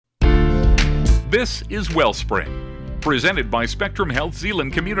This is Wellspring, presented by Spectrum Health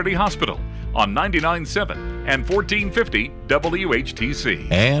Zeeland Community Hospital on 99.7 and 1450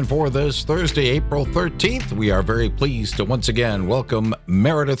 WHTC. And for this Thursday, April 13th, we are very pleased to once again welcome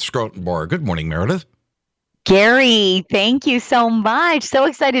Meredith Scrotenborg. Good morning, Meredith. Gary, thank you so much. So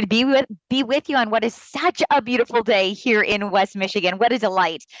excited to be with you on what is such a beautiful day here in West Michigan. What a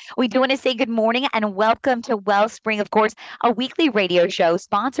delight. We do want to say good morning and welcome to Wellspring, of course, a weekly radio show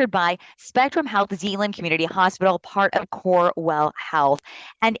sponsored by Spectrum Health Zeeland Community Hospital, part of Core Well Health.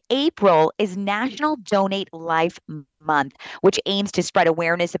 And April is National Donate Life Month, which aims to spread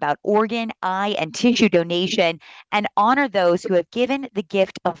awareness about organ, eye, and tissue donation and honor those who have given the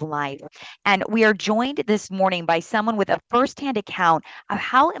gift of life. And we are joined this morning by someone with a firsthand account of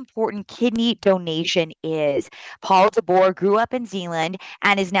how important kidney donation is. Paul DeBoer grew up in Zeeland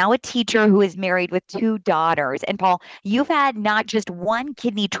and is now a teacher who is married with 2 daughters. And Paul, you've had not just 1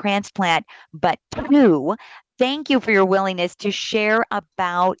 kidney transplant, but 2. Thank you for your willingness to share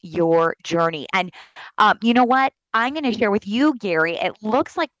about your journey. And you know what? I'm going to share with you, Gary. It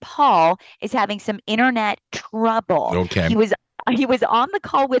looks like Paul is having some internet trouble. Okay. He was on the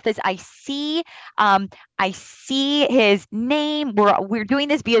call with us. I see his name. We're doing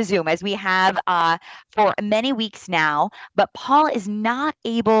this via Zoom as we have for many weeks now, but Paul is not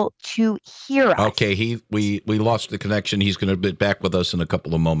able to hear us. Okay, we lost the connection. He's going to be back with us in a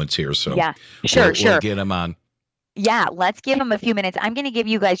couple of moments here. So yeah, sure. We'll get him on. Yeah, let's give him a few minutes. I'm going to give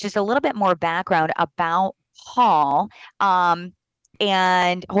you guys just a little bit more background about Paul.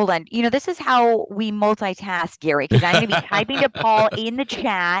 And hold on, this is how we multitask, Gary, because I'm going to be typing to Paul in the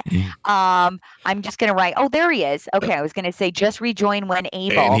chat. I'm just going to write, oh, there he is. Okay, I was going to say just rejoin when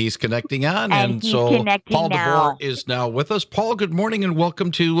able. And he's connecting on. And he's so connecting Paul now. DeBoer is now with us. Paul, good morning and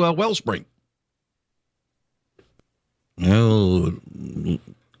welcome to Wellspring. Oh,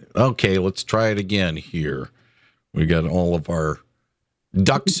 okay, let's try it again here. We got all of our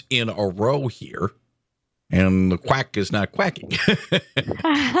ducks in a row here. And the quack is not quacking.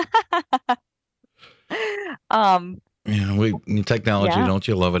 Technology, yeah. Don't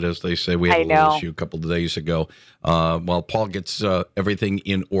you love it? As they say, we had a little issue a couple of days ago. While Paul gets everything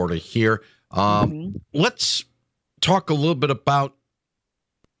in order here, let's talk a little bit about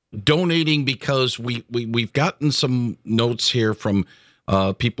donating, because we've gotten some notes here from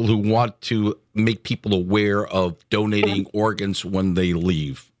people who want to make people aware of donating organs when they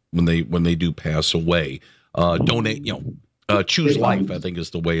leave, when they do pass away. Donate, choose life, I think,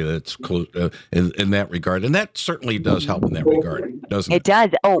 is the way that's close in that regard. And that certainly does help in that regard, doesn't it? It does.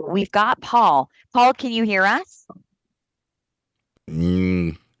 Oh, we've got Paul. Paul, can you hear us?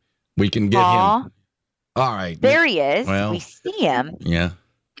 We can get him. All right. There he is. Well, we see him. Yeah.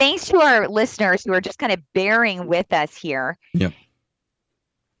 Thanks to our listeners who are just kind of bearing with us here. Yep.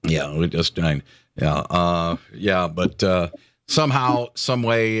 Yeah, we just died. Yeah. But somehow, some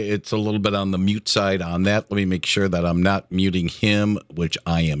way, it's a little bit on the mute side on that. Let me make sure that I'm not muting him, which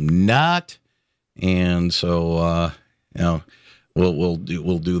I am not. And so, we'll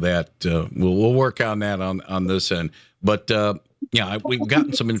do that. We'll work on that on this end. But we've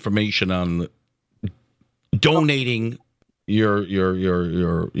gotten some information on donating your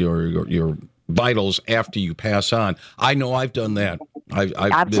vitals after you pass on. I know I've done that. I've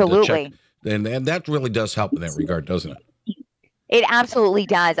absolutely, and that really does help in that regard, doesn't it? It absolutely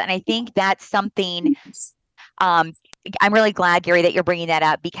does. And I think that's something I'm really glad, Gary, that you're bringing that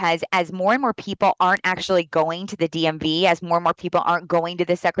up, because as more and more people aren't actually going to the DMV, as more and more people aren't going to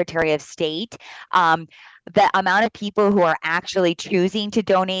the Secretary of State, the amount of people who are actually choosing to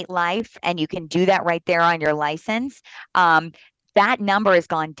donate life, and you can do that right there on your license, that number has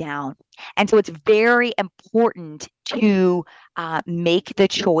gone down. And so it's very important to make the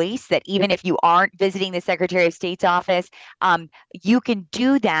choice that even if you aren't visiting the Secretary of State's office, you can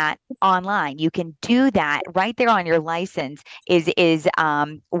do that online. You can do that right there on your license is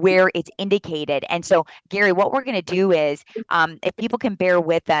where it's indicated. And so, Gary, what we're going to do is, if people can bear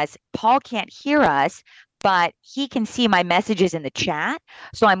with us, Paul can't hear us, but he can see my messages in the chat.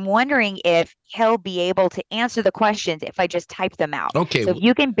 So I'm wondering if he'll be able to answer the questions if I just type them out. Okay. So if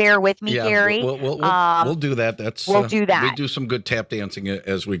you can bear with me, Gary. We'll do that. We'll do that. We do some good tap dancing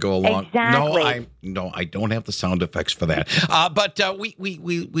as we go along. Exactly. No, I don't have the sound effects for that. But we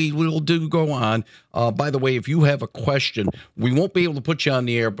will go on. By the way, if you have a question, we won't be able to put you on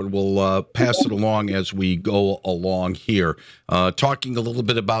the air, but we'll pass it along as we go along here. Talking a little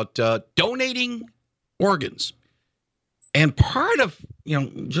bit about donating organs. And part of,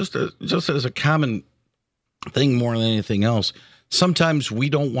 just as a common thing more than anything else, sometimes we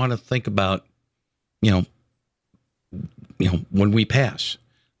don't want to think about, when we pass.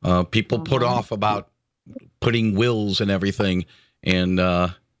 People put off about putting wills and everything, and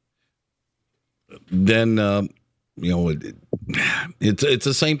then it's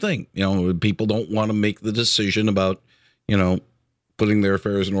the same thing. People don't want to make the decision about putting their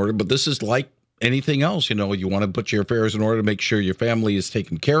affairs in order. But this is like anything else. You want to put your affairs in order to make sure your family is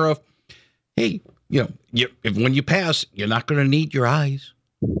taken care of. Hey, when you pass, you're not going to need your eyes.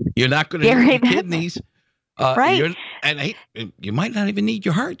 You're not going to need your kidneys. Right. And you might not even need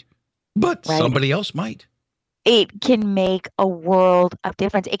your heart, but somebody else might. It can make a world of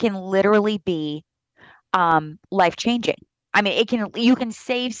difference. It can literally be life-changing. I mean, you can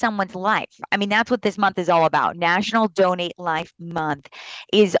save someone's life. I mean, that's what this month is all about. National Donate Life Month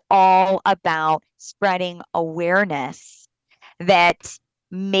is all about spreading awareness that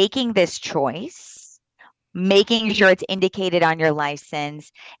making this choice, making sure it's indicated on your license,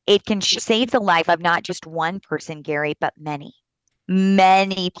 it can save the life of not just one person, Gary, but many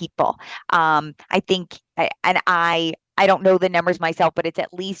people. I think, and I don't know the numbers myself, but it's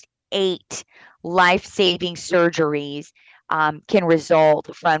at least 8 life-saving surgeries can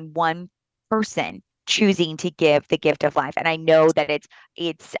result from one person choosing to give the gift of life. And I know that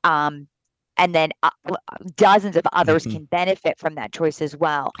it's and then dozens of others can benefit from that choice as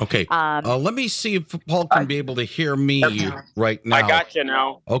well. Okay. Let me see if Paul can be able to hear me right now. I got you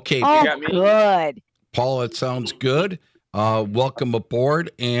now. Okay. Oh, you got me? Good. Paul, it sounds good. Welcome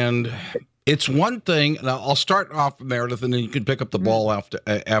aboard. And it's one thing, and I'll start off, Meredith, and then you can pick up the ball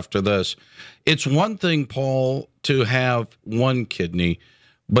after this. It's one thing, Paul, to have one kidney,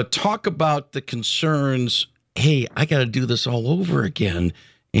 but talk about the concerns. Hey, I got to do this all over again.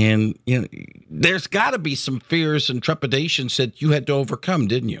 And there's got to be some fears and trepidations that you had to overcome,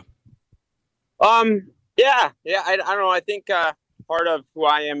 didn't you? Yeah. I don't know. I think part of who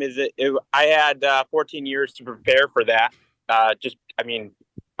I am is I had 14 years to prepare for that.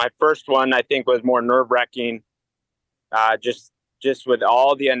 My first one I think was more nerve-wracking, just with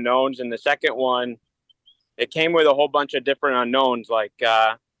all the unknowns. And the second one, it came with a whole bunch of different unknowns. Like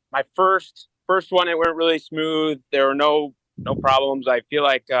my first one, it went really smooth. There were no problems. I feel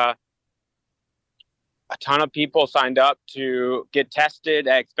like a ton of people signed up to get tested,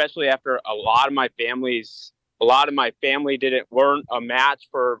 especially after a lot of my family weren't a match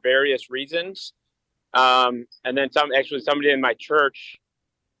for various reasons. And then somebody in my church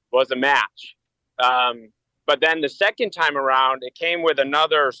was a match. But then the second time around, it came with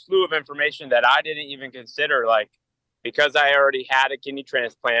another slew of information that I didn't even consider. Like, because I already had a kidney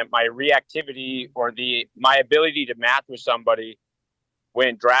transplant, my reactivity or my ability to match with somebody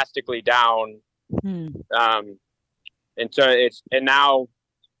went drastically down. And now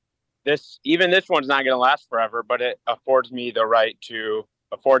this one's not going to last forever, but it affords me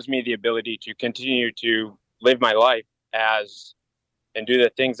the ability to continue to live my life and do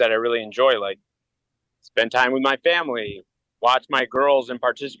the things that I really enjoy, like spend time with my family, watch my girls and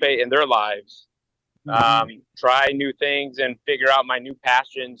participate in their lives. Try new things and figure out my new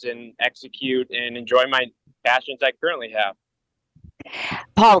passions and execute and enjoy my passions I currently have.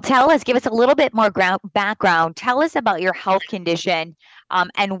 Paul, give us a little bit more background. Tell us about your health condition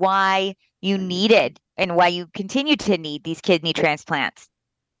and why you needed and why you continue to need these kidney transplants.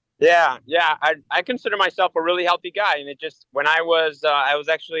 Yeah. I consider myself a really healthy guy. And when I was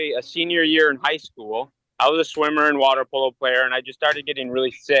actually a senior year in high school, I was a swimmer and water polo player, and I just started getting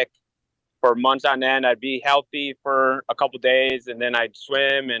really sick for months on end. I'd be healthy for a couple days, and then I'd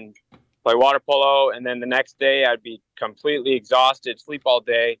swim and play water polo. And then the next day I'd be completely exhausted, sleep all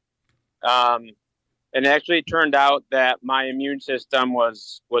day. And it actually turned out that my immune system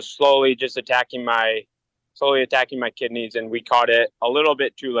was slowly attacking my kidneys, and we caught it a little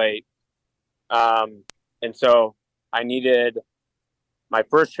bit too late. And so I needed my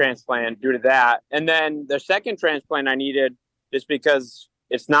first transplant due to that. And then the second transplant I needed just because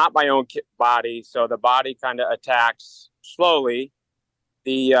it's not my own body. So the body kind of attacks slowly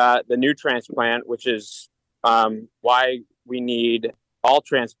the new transplant, which is why all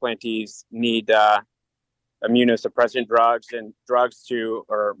transplantees need immunosuppressant drugs and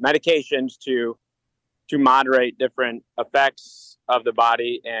or medications to moderate different effects of the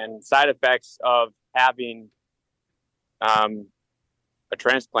body and side effects of having a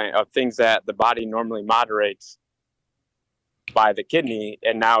transplant, of things that the body normally moderates by the kidney,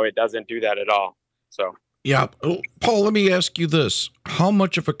 and now it doesn't do that at all. So yeah, Paul, let me ask you this: how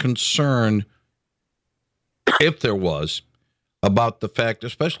much of a concern, if there was, about the fact,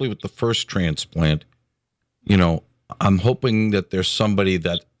 especially with the first transplant, I'm hoping that there's somebody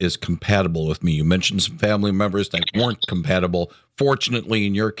that is compatible with me. You mentioned some family members that weren't compatible. Fortunately,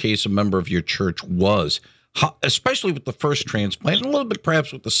 in your case, a member of your church was. especially with the first transplant, and a little bit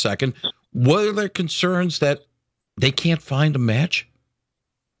perhaps with the second. Were there concerns that they can't find a match?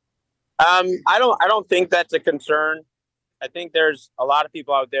 I don't think that's a concern. I think there's a lot of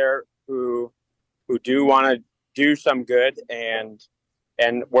people out there who do want to do some good and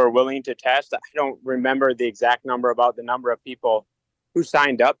were willing to test. I don't remember the exact number about the number of people who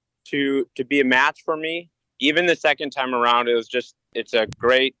signed up to be a match for me. Even the second time around, it's a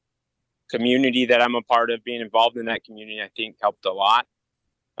great community that I'm a part of. Being involved in that community, I think, helped a lot.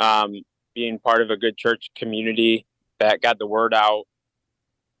 Being part of a good church community that got the word out.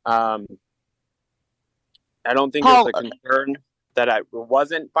 I don't think there's a concern that I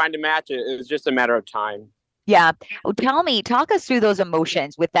wasn't find a match. It was just a matter of time. Yeah. Talk us through those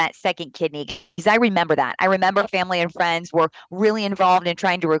emotions with that second kidney. Because I remember that. I remember family and friends were really involved in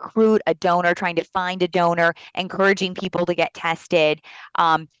trying to recruit a donor, trying to find a donor, encouraging people to get tested.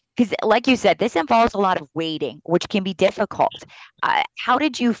 Because like you said, this involves a lot of waiting, which can be difficult. How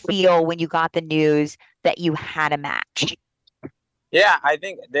did you feel when you got the news that you had a match? Yeah, I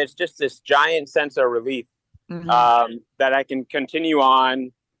think there's just this giant sense of relief that I can continue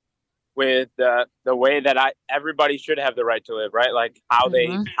on with the way that everybody should have the right to live, right? Like how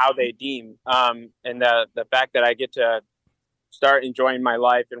they deem, and the fact that I get to start enjoying my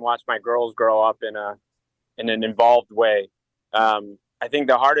life and watch my girls grow up in an involved way. I think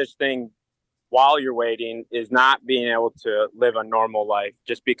the hardest thing while you're waiting is not being able to live a normal life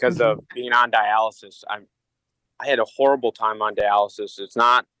just because of being on dialysis. I had a horrible time on dialysis. It's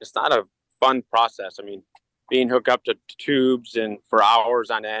not a fun process. I mean, being hooked up to tubes and for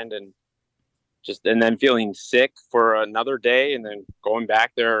hours on end and then feeling sick for another day and then going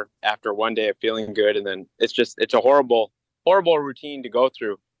back there after one day of feeling good. And then it's a horrible, horrible routine to go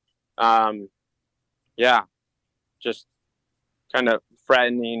through. Just kind of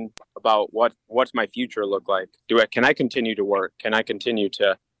fretting about what's my future look like? Can I continue to work? Can I continue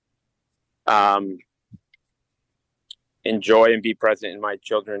to enjoy and be present in my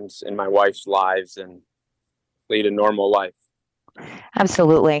children's and my wife's lives and lead a normal life?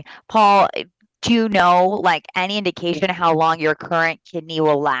 Absolutely. Paul, do you know like any indication how long your current kidney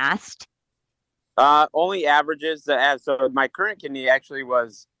will last? Only averages. So my current kidney actually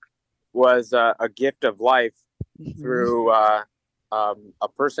was a gift of life through a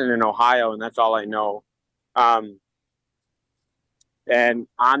person in Ohio, and that's all I know. And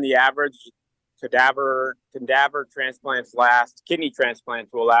on the average, cadaver kidney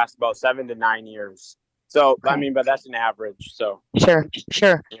transplants will last about 7 to 9 years. So, okay. I mean, but that's an average. So Sure.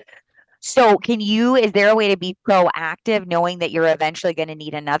 So is there a way to be proactive knowing that you're eventually going to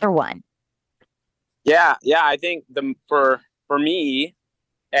need another one? Yeah. I think for me,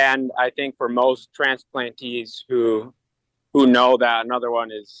 and I think for most transplantees who know that another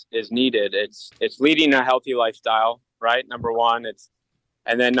one is needed, it's leading a healthy lifestyle, right? Number one,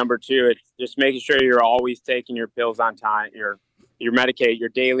 and then number two, it's just making sure you're always taking your pills on time, your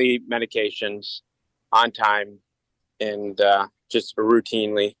daily medications on time, and just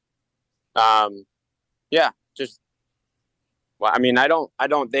routinely. They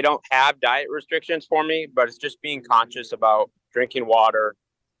don't have diet restrictions for me, but it's just being conscious about drinking water,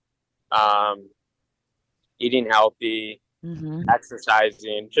 eating healthy,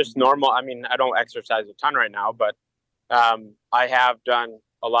 exercising, just normal. I mean, I don't exercise a ton right now, but I have done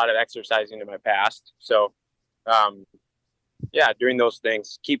a lot of exercising in my past. So, doing those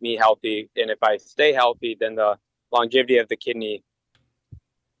things keep me healthy. And if I stay healthy, then the longevity of the kidney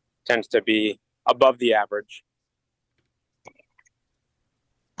tends to be above the average.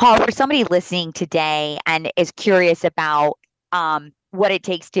 Paul, for somebody listening today and is curious about what it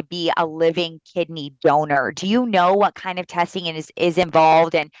takes to be a living kidney donor, do you know what kind of testing is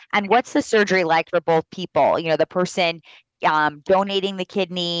involved, and what's the surgery like for both people? You know, the person donating the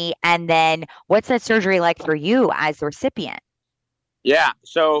kidney, and then what's that surgery like for you as the recipient? Yeah.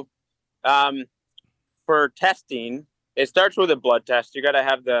 So for testing, it starts with a blood test. You got to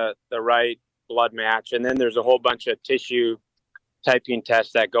have the right blood match. And then there's a whole bunch of tissue typing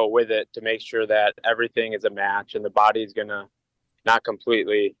tests that go with it to make sure that everything is a match and the body's going to not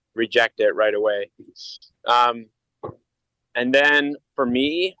completely reject it right away. And then for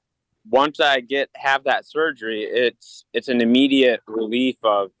me, once I have that surgery, it's an immediate relief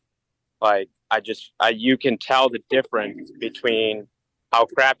of like, you can tell the difference between how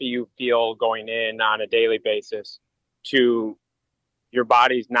crappy you feel going in on a daily basis to your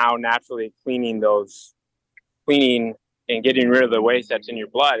body's now naturally cleaning and getting rid of the waste that's in your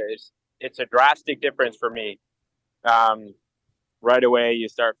blood. It's a drastic difference for me. Right away, you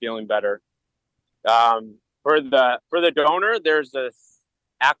start feeling better. For the donor, there's this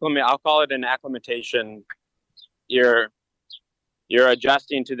I'll call it an acclimatation you're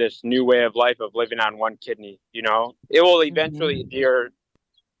adjusting to this new way of life of living on one kidney. You know, it will eventually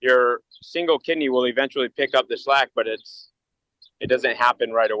your single kidney will eventually pick up the slack, but it doesn't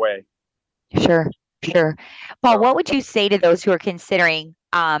happen right away. Sure. Paul, what would you say to those who are considering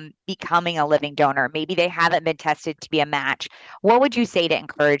becoming a living donor? Maybe they haven't been tested to be a match. What would you say to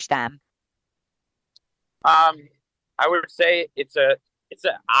encourage them? I would say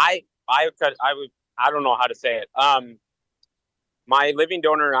I don't know how to say it. My living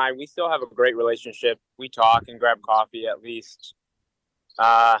donor and I, we still have a great relationship. We talk and grab coffee at least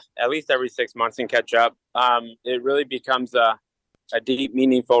every 6 months and catch up. It really becomes a deep,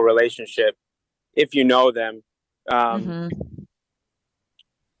 meaningful relationship if you know them.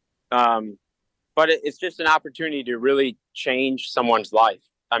 But it's just an opportunity to really change someone's life.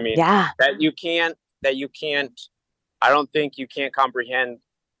 I mean, that you can't, I don't think you can't comprehend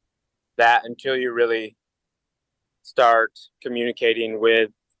that until you really start communicating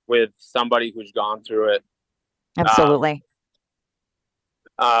with somebody who's gone through it. Absolutely.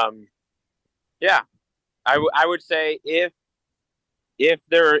 Yeah, I would say if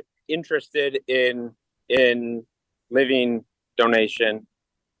they're interested in living donation,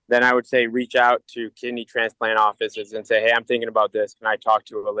 then I would say reach out to kidney transplant offices and say, hey, I'm thinking about this. Can I talk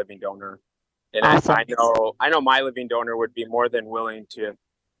to a living donor? And awesome. I know my living donor would be more than willing to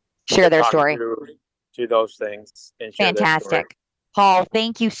share their story to those things. And fantastic. Paul,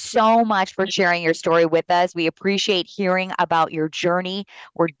 thank you so much for sharing your story with us. We appreciate hearing about your journey.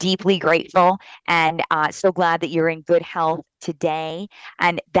 We're deeply grateful and so glad that you're in good health today.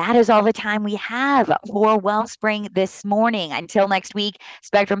 And that is all the time we have for Wellspring this morning. Until next week,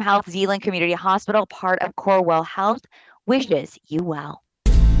 Spectrum Health Zeeland Community Hospital, part of Corewell Health, wishes you well.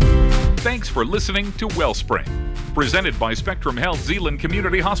 Thanks for listening to Wellspring, presented by Spectrum Health Zeeland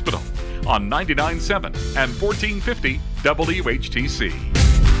Community Hospital on 99.7 and 1450 WHTC.